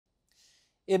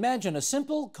Imagine a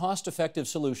simple, cost-effective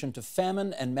solution to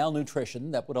famine and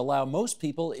malnutrition that would allow most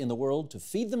people in the world to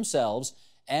feed themselves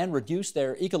and reduce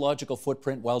their ecological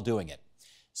footprint while doing it.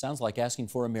 Sounds like asking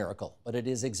for a miracle, but it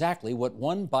is exactly what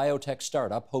one biotech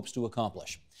startup hopes to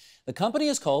accomplish. The company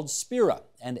is called Spira,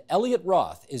 and Elliot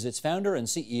Roth is its founder and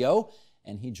CEO,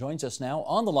 and he joins us now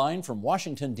on the line from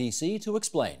Washington, D.C. to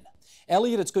explain.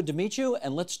 Elliot, it's good to meet you,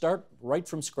 and let's start right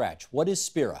from scratch. What is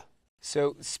Spira?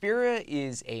 So Spira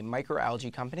is a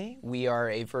microalgae company. We are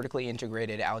a vertically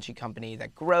integrated algae company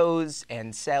that grows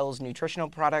and sells nutritional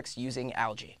products using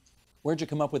algae. Where'd you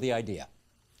come up with the idea?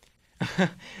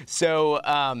 So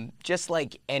just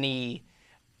like any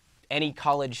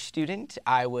college student,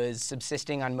 I was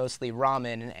subsisting on mostly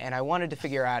ramen, and I wanted to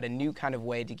figure out a new kind of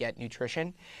way to get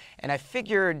nutrition. And I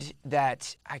figured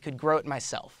that I could grow it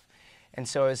myself. And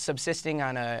so I was subsisting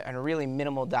on a really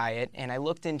minimal diet, and I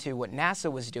looked into what NASA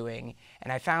was doing,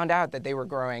 and I found out that they were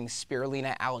growing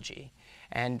spirulina algae.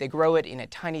 And they grow it in a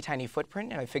tiny, tiny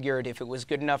footprint, and I figured if it was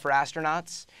good enough for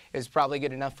astronauts, it was probably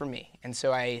good enough for me. And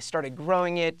so I started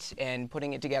growing it and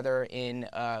putting it together in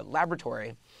a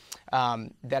laboratory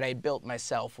that I built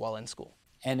myself while in school.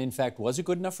 And in fact, was it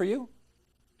good enough for you?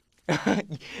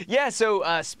 Yeah, so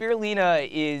spirulina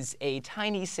is a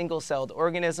tiny single-celled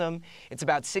organism. It's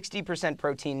about 60%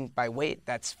 protein by weight.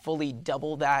 That's fully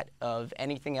double that of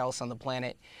anything else on the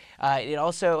planet. It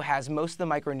also has most of the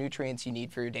micronutrients you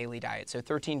need for your daily diet, so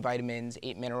 13 vitamins,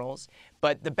 8 minerals.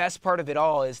 But the best part of it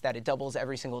all is that it doubles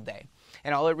every single day.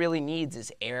 And all it really needs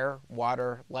is air,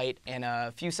 water, light, and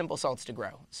a few simple salts to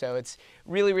grow. So it's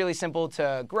really, really simple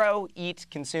to grow, eat,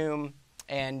 consume,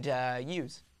 and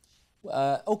use.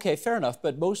 Okay, fair enough,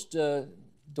 but most, do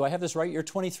I have this right? You're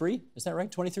 23, is that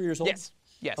right? 23 years old? Yes,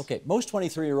 yes. Okay, most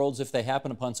 23-year-olds, if they happen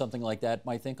upon something like that,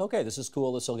 might think, okay, this is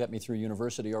cool, this will get me through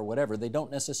university or whatever. They don't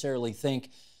necessarily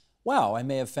think, wow, I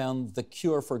may have found the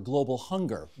cure for global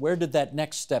hunger. Where did that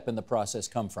next step in the process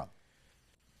come from?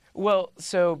 Well,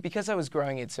 so because I was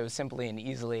growing it so simply and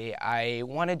easily, I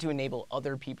wanted to enable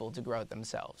other people to grow it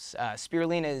themselves.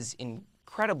 Spirulina is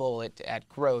incredible at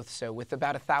growth, so with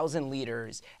about 1,000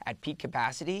 liters at peak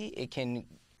capacity, it can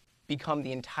become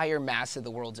the entire mass of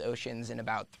the world's oceans in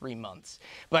about 3 months.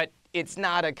 But it's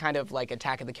not a kind of like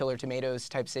Attack of the Killer Tomatoes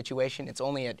type situation. It's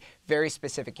only at very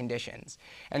specific conditions.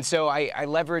 And so I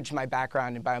leveraged my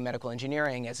background in biomedical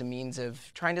engineering as a means of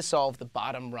trying to solve the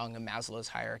bottom rung of Maslow's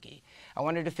hierarchy. I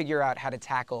wanted to figure out how to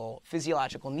tackle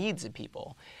physiological needs of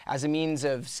people as a means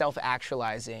of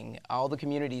self-actualizing all the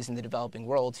communities in the developing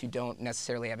world who don't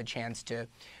necessarily have a chance to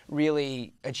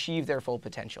really achieve their full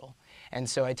potential. And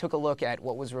so I took a look at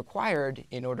what was required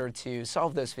in order to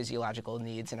solve those physiological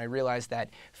needs, and I realized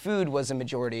that food was a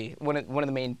majority, one of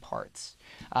the main parts.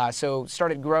 So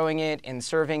started growing it and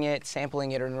serving it,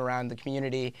 sampling it in and around the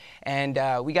community, and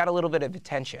we got a little bit of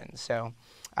attention. So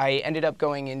I ended up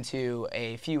going into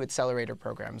a few accelerator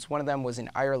programs. One of them was in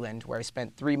Ireland, where I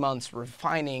spent 3 months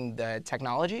refining the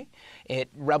technology at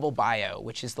Rebel Bio,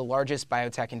 which is the largest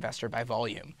biotech investor by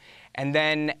volume. And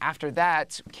then after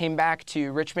that, came back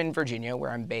to Richmond, Virginia,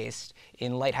 where I'm based,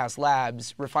 in Lighthouse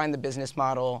Labs, refined the business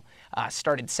model,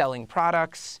 started selling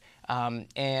products,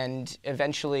 and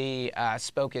eventually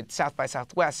spoke at South by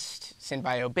Southwest,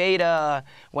 Synbio Beta,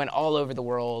 went all over the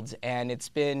world, and it's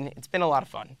been a lot of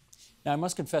fun. Now, I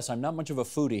must confess, I'm not much of a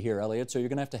foodie here, Elliot, so you're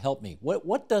going to have to help me.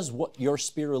 What does your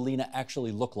spirulina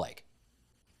actually look like?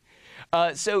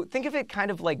 So think of it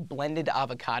kind of like blended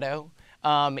avocado.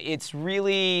 It's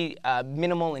really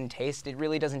minimal in taste. It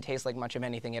really doesn't taste like much of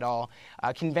anything at all.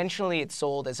 Conventionally, it's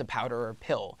sold as a powder or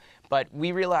pill. But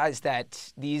we realized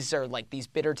that these are like these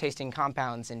bitter-tasting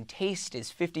compounds, and taste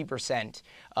is 50%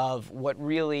 of what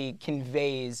really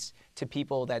conveys to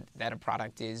people that a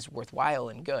product is worthwhile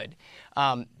and good.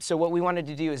 So what we wanted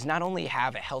to do is not only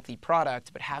have a healthy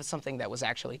product, but have something that was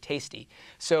actually tasty.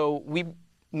 So we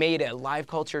made a live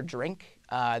culture drink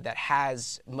that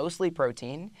has mostly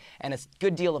protein and a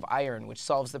good deal of iron, which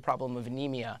solves the problem of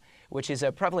anemia, which is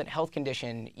a prevalent health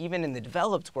condition even in the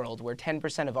developed world, where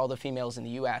 10% of all the females in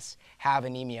the US have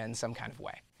anemia in some kind of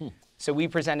way. So we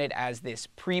present it as this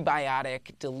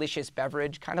prebiotic, delicious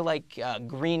beverage, kind of like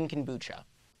green kombucha.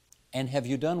 And have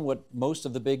you done what most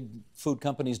of the big food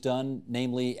companies done,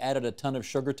 namely added a ton of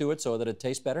sugar to it so that it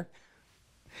tastes better?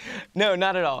 No,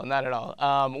 not at all, not at all.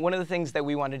 One of the things that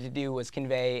we wanted to do was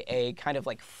convey a kind of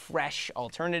like fresh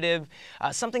alternative,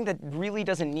 something that really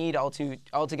doesn't need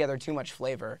altogether too much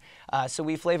flavor. So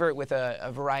we flavor it with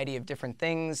a variety of different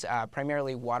things,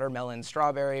 primarily watermelon,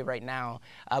 strawberry right now,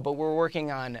 but we're working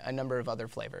on a number of other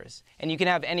flavors. And you can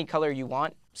have any color you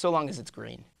want, so long as it's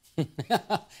green.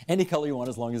 Any color you want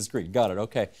as long as it's green. Got it,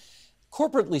 okay.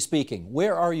 Corporately speaking,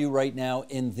 where are you right now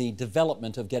in the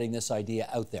development of getting this idea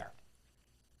out there?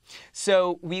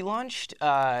 So we launched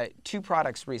 2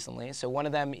 products recently. So one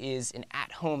of them is an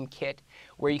at-home kit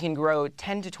where you can grow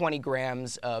 10 to 20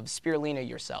 grams of spirulina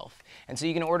yourself. And so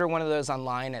you can order one of those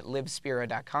online at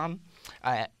livespira.com.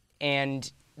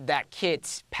 And that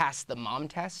kit passed the mom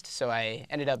test, so I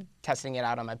ended up testing it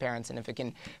out on my parents, and if it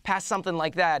can pass something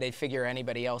like that, I figure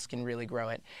anybody else can really grow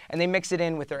it. And they mix it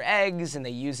in with their eggs, and they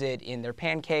use it in their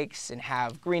pancakes, and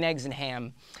have green eggs and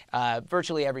ham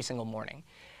virtually every single morning.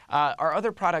 Our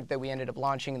other product that we ended up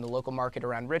launching in the local market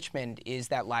around Richmond is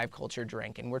that live culture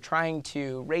drink, and we're trying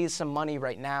to raise some money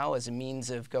right now as a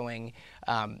means of going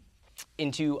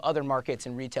into other markets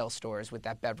and retail stores with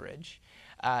that beverage.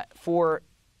 For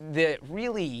the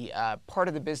really part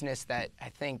of the business that I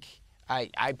think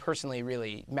I personally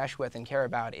really mesh with and care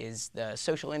about is the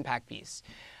social impact piece.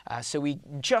 So we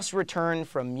just returned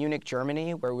from Munich,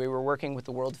 Germany, where we were working with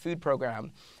the World Food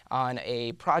Program on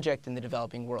a project in the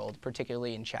developing world,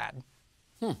 particularly in Chad.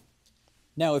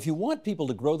 Now, if you want people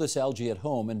to grow this algae at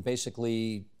home and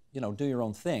basically, do your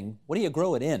own thing, what do you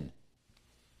grow it in?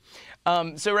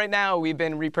 So right now, we've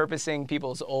been repurposing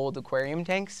people's old aquarium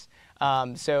tanks.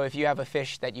 So if you have a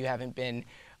fish that you haven't been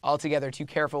altogether too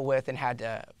careful with and had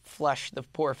to flush the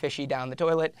poor fishy down the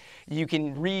toilet, you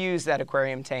can reuse that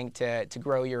aquarium tank to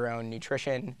grow your own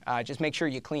nutrition. Just make sure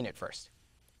you clean it first.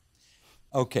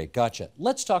 Okay, gotcha.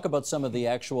 Let's talk about some of the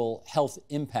actual health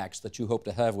impacts that you hope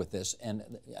to have with this. And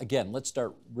again, let's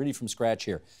start really from scratch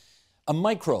here. A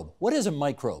microbe. What is a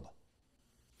microbe?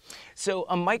 So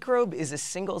a microbe is a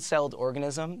single-celled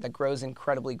organism that grows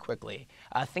incredibly quickly.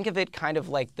 Think of it kind of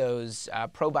like those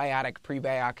probiotic,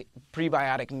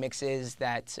 prebiotic mixes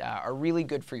that are really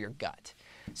good for your gut.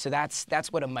 So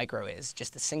that's what a micro is,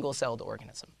 just a single-celled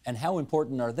organism. And how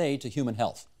important are they to human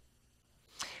health?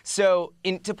 So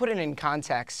to put it in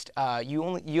context,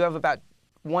 you have about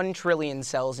 1 trillion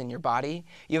cells in your body.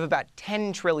 You have about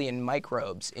 10 trillion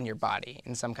microbes in your body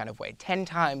in some kind of way, 10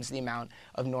 times the amount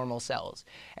of normal cells.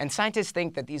 And scientists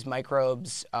think that these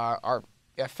microbes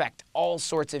affect all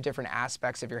sorts of different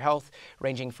aspects of your health,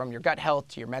 ranging from your gut health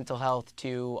to your mental health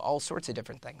to all sorts of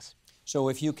different things. So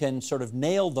if you can sort of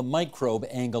nail the microbe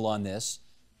angle on this,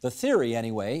 the theory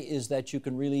anyway is that you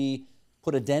can really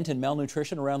put a dent in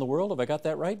malnutrition around the world. Have I got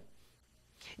that right?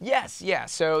 Yes, yeah.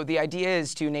 So the idea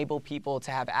is to enable people to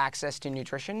have access to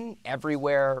nutrition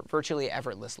everywhere, virtually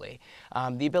effortlessly.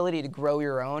 The ability to grow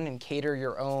your own and cater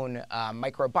your own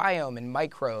microbiome and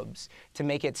microbes to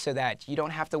make it so that you don't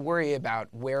have to worry about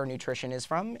where nutrition is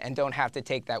from and don't have to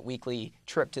take that weekly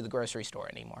trip to the grocery store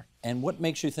anymore. And what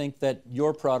makes you think that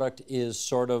your product is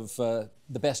sort of the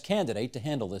best candidate to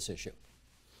handle this issue?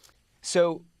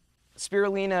 So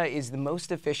spirulina is the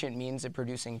most efficient means of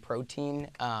producing protein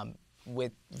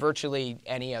with virtually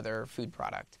any other food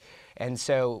product. And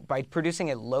so by producing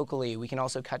it locally, we can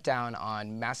also cut down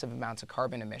on massive amounts of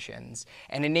carbon emissions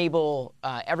and enable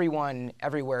everyone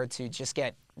everywhere to just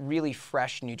get really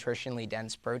fresh, nutritionally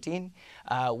dense protein,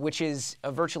 which is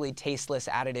a virtually tasteless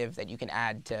additive that you can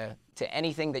add to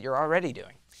anything that you're already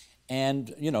doing.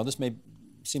 And, this may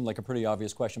seem like a pretty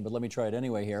obvious question, but let me try it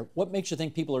anyway here. What makes you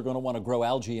think people are going to want to grow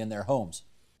algae in their homes?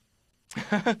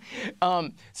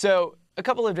 So a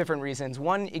couple of different reasons.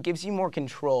 One, it gives you more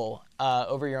control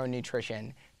over your own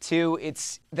nutrition. Two,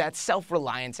 it's that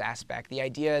self-reliance aspect, the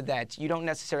idea that you don't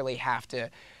necessarily have to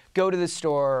go to the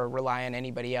store or rely on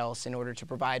anybody else in order to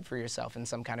provide for yourself in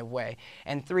some kind of way.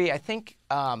 And three, I think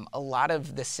a lot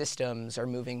of the systems are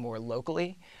moving more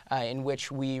locally, in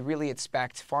which we really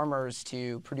expect farmers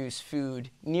to produce food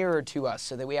nearer to us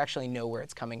so that we actually know where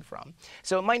it's coming from.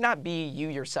 So it might not be you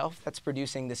yourself that's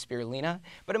producing the spirulina,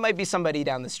 but it might be somebody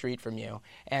down the street from you.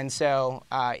 And so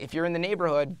if you're in the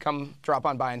neighborhood, come drop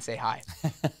on by and say hi.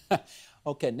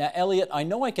 Okay, now Elliot, I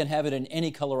know I can have it in any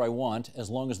color I want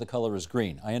as long as the color is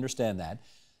green. I understand that.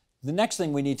 The next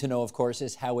thing we need to know, of course,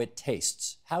 is how it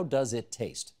tastes. How does it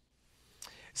taste?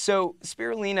 So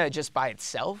spirulina just by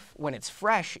itself, when it's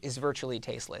fresh, is virtually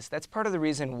tasteless. That's part of the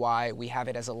reason why we have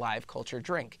it as a live culture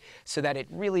drink, so that it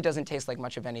really doesn't taste like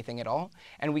much of anything at all,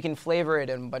 and we can flavor it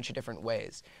in a bunch of different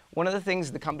ways. One of the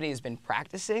things the company has been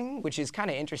practicing, which is kind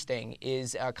of interesting,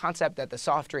 is a concept that the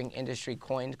soft drink industry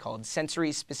coined called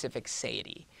sensory-specific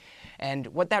satiety. And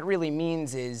what that really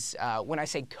means is, when I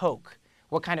say Coke,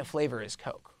 what kind of flavor is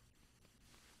Coke?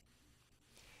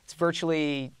 It's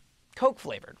virtually Coke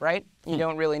flavored, right? You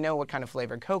don't really know what kind of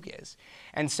flavor Coke is.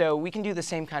 And so we can do the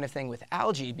same kind of thing with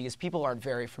algae because people aren't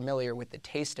very familiar with the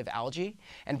taste of algae.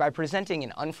 And by presenting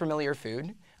an unfamiliar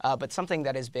food, but something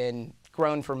that has been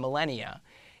grown for millennia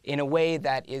in a way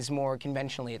that is more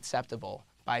conventionally acceptable,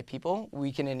 by people,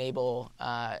 we can enable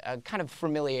a kind of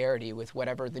familiarity with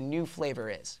whatever the new flavor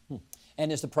is.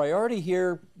 And is the priority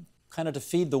here kind of to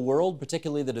feed the world,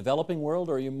 particularly the developing world,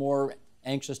 or are you more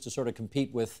anxious to sort of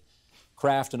compete with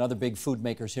Kraft and other big food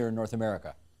makers here in North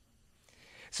America?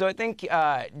 So I think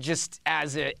just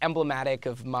as emblematic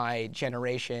of my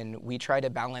generation, we try to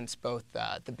balance both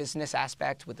the business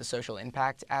aspect with the social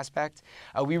impact aspect.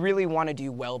 We really want to do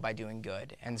well by doing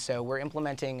good. And so we're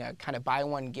implementing a kind of buy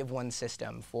one, give one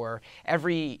system. For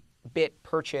every bit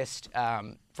purchased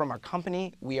from our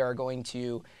company, we are going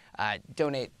to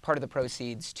donate part of the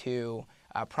proceeds to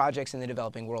projects in the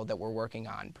developing world that we're working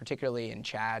on, particularly in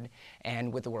Chad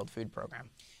and with the World Food Program.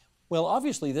 Well,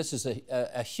 obviously, this is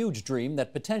a huge dream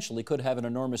that potentially could have an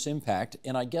enormous impact.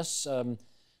 And I guess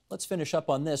let's finish up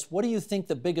on this. What do you think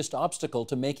the biggest obstacle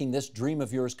to making this dream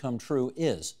of yours come true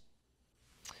is?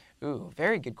 Ooh,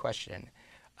 very good question.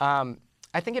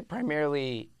 I think it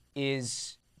primarily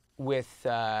is with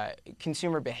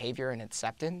consumer behavior and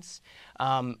acceptance.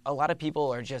 A lot of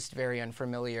people are just very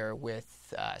unfamiliar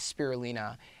with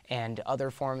spirulina and other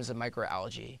forms of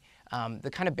microalgae. The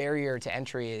kind of barrier to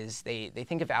entry is they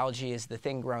think of algae as the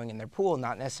thing growing in their pool,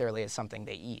 not necessarily as something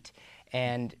they eat.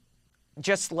 And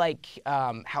just like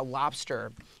how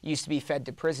lobster used to be fed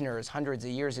to prisoners hundreds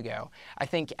of years ago, I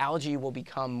think algae will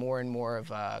become more and more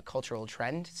of a cultural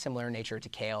trend, similar in nature to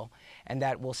kale, and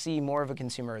that we'll see more of a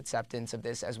consumer acceptance of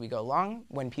this as we go along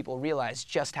when people realize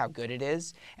just how good it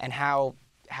is and how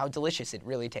delicious it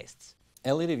really tastes.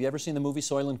 Elliot, have you ever seen the movie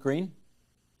Soylent Green?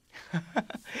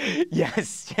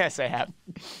 Yes, I have.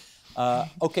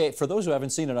 Okay, for those who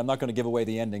haven't seen it, I'm not going to give away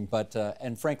the ending, but,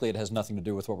 and frankly, it has nothing to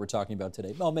do with what we're talking about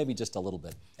today. Well, maybe just a little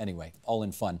bit. Anyway, all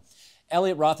in fun.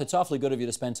 Elliot Roth, it's awfully good of you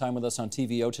to spend time with us on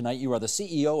TVO tonight. You are the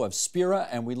CEO of Spira,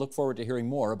 and we look forward to hearing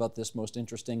more about this most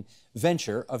interesting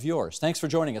venture of yours. Thanks for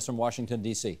joining us from Washington,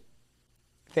 D.C.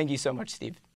 Thank you so much,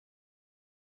 Steve.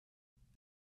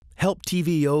 Help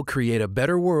TVO create a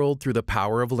better world through the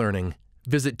power of learning.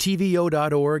 Visit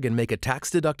TVO.org and make a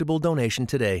tax-deductible donation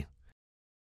today.